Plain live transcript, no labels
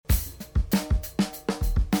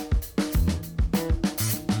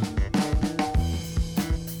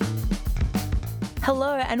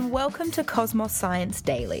Hello and welcome to Cosmos Science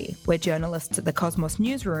Daily, where journalists at the Cosmos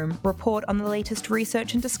newsroom report on the latest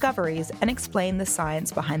research and discoveries and explain the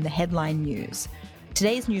science behind the headline news.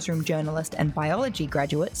 Today's newsroom journalist and biology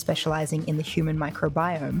graduate specialising in the human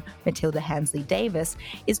microbiome, Matilda Hansley-Davis,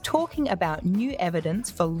 is talking about new evidence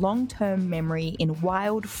for long-term memory in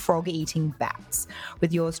wild frog-eating bats,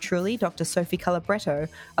 with yours truly, Dr. Sophie Calabretto,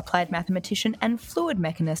 applied mathematician and fluid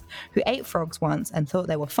mechanist who ate frogs once and thought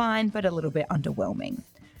they were fine but a little bit underwhelming.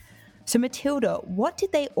 So Matilda, what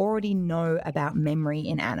did they already know about memory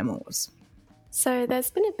in animals? So there's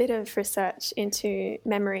been a bit of research into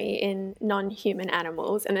memory in non-human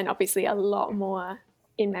animals, and then obviously a lot more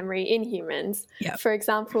in memory in humans. Yep. For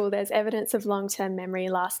example, there's evidence of long-term memory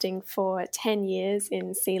lasting for 10 years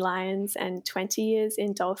in sea lions and 20 years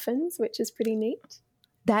in dolphins, which is pretty neat.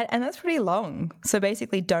 That's pretty long. So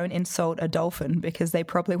basically don't insult a dolphin because they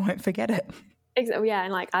probably won't forget it. Exactly. Yeah,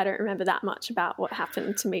 and I don't remember that much about what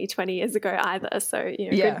happened to me 20 years ago either. So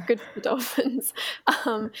good for dolphins.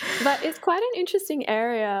 But it's quite an interesting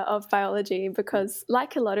area of biology because,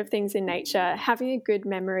 like a lot of things in nature, having a good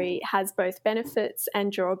memory has both benefits and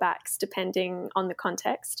drawbacks depending on the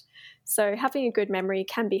context. So having a good memory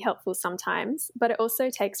can be helpful sometimes, but it also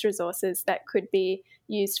takes resources that could be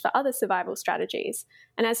used for other survival strategies.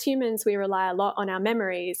 And as humans, we rely a lot on our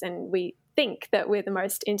memories, and we think that we're the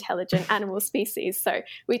most intelligent animal species. So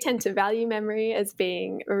we tend to value memory as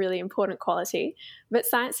being a really important quality. But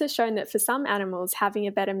science has shown that for some animals, having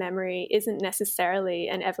a better memory isn't necessarily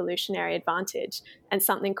an evolutionary advantage, and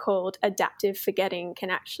something called adaptive forgetting can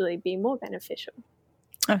actually be more beneficial.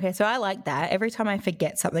 Okay, so I like that. Every time I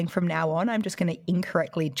forget something from now on, I'm just going to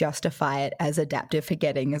incorrectly justify it as adaptive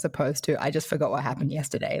forgetting as opposed to I just forgot what happened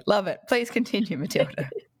yesterday. Love it. Please continue, Matilda.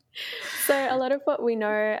 So a lot of what we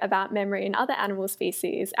know about memory in other animal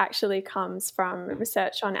species actually comes from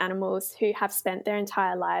research on animals who have spent their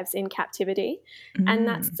entire lives in captivity. And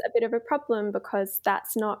that's a bit of a problem because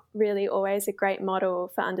that's not really always a great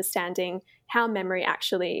model for understanding how memory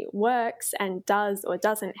actually works and does or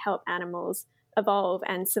doesn't help animals evolve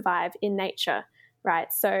and survive in nature,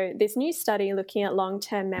 right? So this new study looking at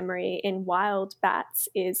long-term memory in wild bats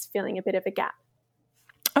is filling a bit of a gap.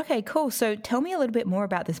 Okay, cool. So tell me a little bit more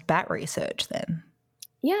about this bat research then.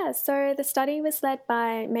 Yeah, so the study was led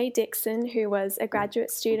by Mae Dixon, who was a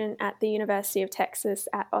graduate student at the University of Texas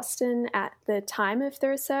at Austin at the time of the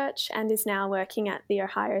research and is now working at the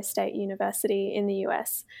Ohio State University in the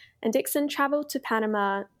US. And Dixon traveled to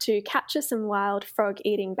Panama to capture some wild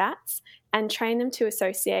frog-eating bats and train them to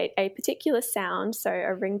associate a particular sound, so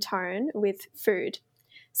a ringtone, with food.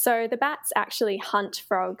 So the bats actually hunt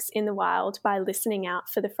frogs in the wild by listening out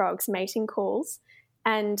for the frogs' mating calls,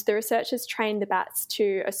 and the researchers trained the bats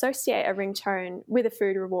to associate a ringtone with a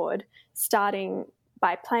food reward, starting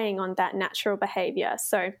by playing on that natural behaviour.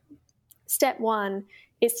 So step one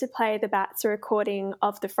is to play the bats a recording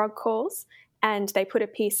of the frog calls, and they put a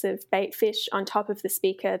piece of bait fish on top of the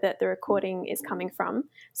speaker that the recording is coming from.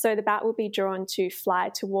 So the bat will be drawn to fly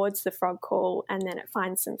towards the frog call, and then it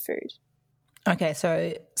finds some food. Okay,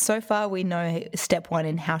 so far we know step one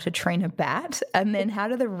in how to train a bat, and then how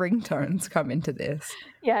do the ringtones come into this?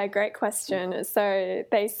 Yeah, great question. So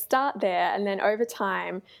they start there, and then over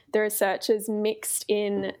time, the researchers mixed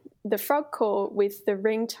in the frog call with the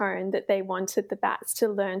ringtone that they wanted the bats to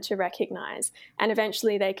learn to recognize. And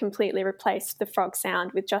eventually they completely replaced the frog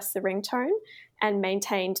sound with just the ringtone and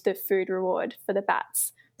maintained the food reward for the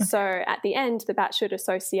bats. So at the end, the bat should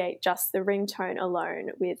associate just the ringtone alone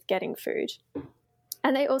with getting food.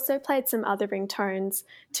 And they also played some other ringtones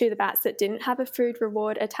to the bats that didn't have a food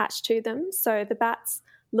reward attached to them. So the bats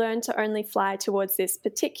learned to only fly towards this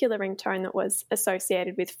particular ringtone that was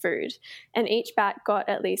associated with food. And each bat got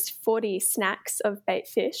at least 40 snacks of bait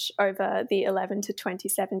fish over the 11 to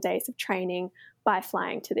 27 days of training by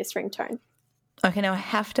flying to this ringtone. Okay, now I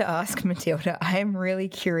have to ask, Matilda, I am really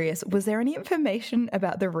curious. Was there any information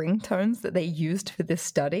about the ringtones that they used for this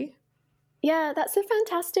study? Yeah, that's a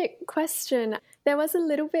fantastic question. There was a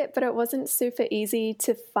little bit, but it wasn't super easy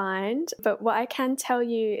to find. But what I can tell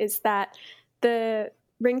you is that the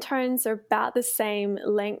ringtones are about the same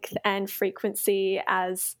length and frequency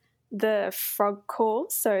as the frog call,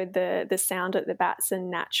 so the sound that the bats are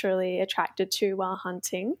naturally attracted to while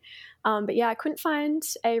hunting. But yeah, I couldn't find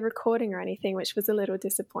a recording or anything, which was a little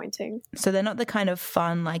disappointing. So they're not the kind of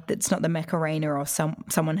fun, like it's not the Macarena or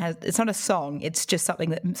someone has, it's not a song, it's just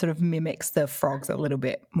something that sort of mimics the frogs a little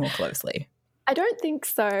bit more closely. I don't think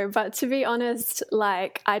so, but to be honest,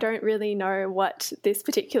 I don't really know what this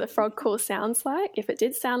particular frog call sounds like, if it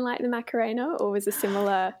did sound like the Macarena or was a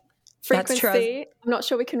similar frequency. That's true. I'm not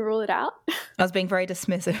sure we can rule it out. I was being very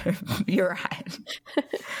dismissive. You're right.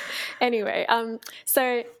 Anyway,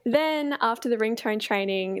 so then after the ringtone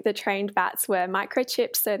training, the trained bats were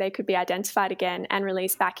microchipped so they could be identified again and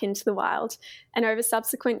released back into the wild. And over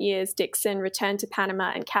subsequent years, Dixon returned to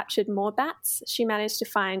Panama and captured more bats. She managed to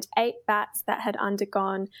find 8 bats that had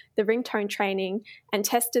undergone the ringtone training and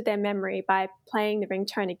tested their memory by playing the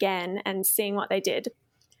ringtone again and seeing what they did.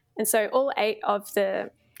 And so all 8 of the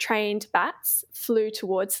trained bats flew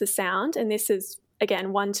towards the sound, and this is,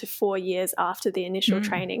 again, 1 to 4 years after the initial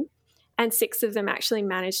training. And 6 of them actually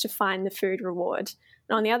managed to find the food reward.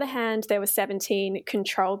 And on the other hand, there were 17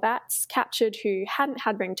 control bats captured who hadn't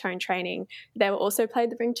had ringtone training. They were also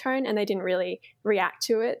played the ringtone and they didn't really react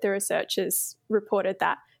to it. The researchers reported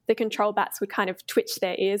that the control bats would kind of twitch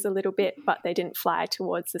their ears a little bit, but they didn't fly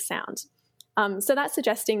towards the sound. So that's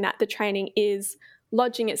suggesting that the training is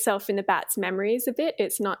lodging itself in the bats' memories a bit.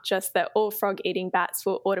 It's not just that all frog-eating bats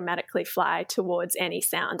will automatically fly towards any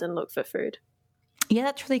sound and look for food. Yeah,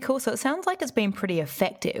 that's really cool. So it sounds like it's been pretty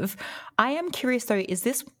effective. I am curious, though, is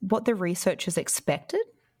this what the researchers expected?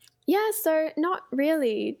 Yeah, so not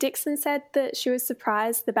really. Dixon said that she was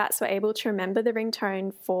surprised the bats were able to remember the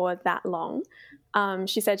ringtone for that long.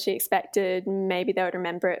 She said she expected maybe they would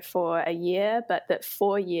remember it for a year, but that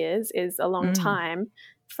 4 years is a long time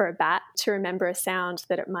for a bat to remember a sound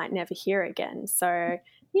that it might never hear again. So,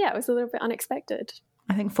 yeah, it was a little bit unexpected.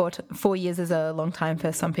 I think 4 years is a long time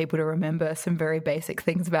for some people to remember some very basic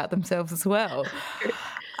things about themselves as well.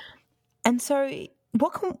 And so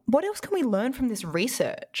what else can we learn from this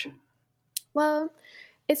research? Well,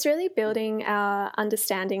 it's really building our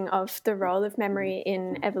understanding of the role of memory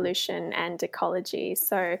in evolution and ecology.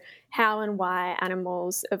 So how and why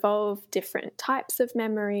animals evolve different types of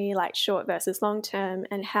memory, like short versus long term,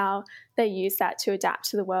 and how they use that to adapt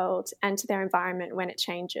to the world and to their environment when it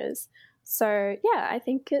changes. So, yeah, I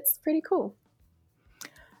think it's pretty cool.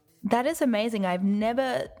 That is amazing. I'd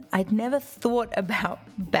never thought about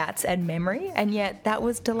bats and memory, and yet that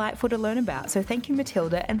was delightful to learn about. So thank you,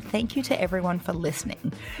 Matilda, and thank you to everyone for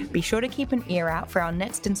listening. Be sure to keep an ear out for our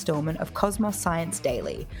next installment of Cosmos Science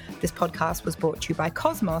Daily. This podcast was brought to you by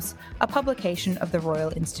Cosmos, a publication of the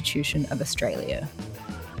Royal Institution of Australia.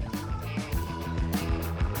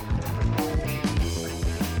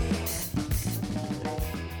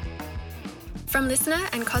 From Listener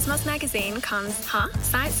and Cosmos Magazine comes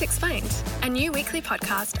Science Explained, a new weekly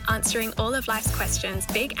podcast answering all of life's questions,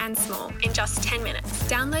 big and small, in just 10 minutes.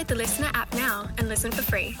 Download the Listener app now and listen for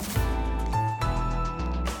free.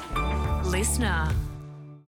 Listener.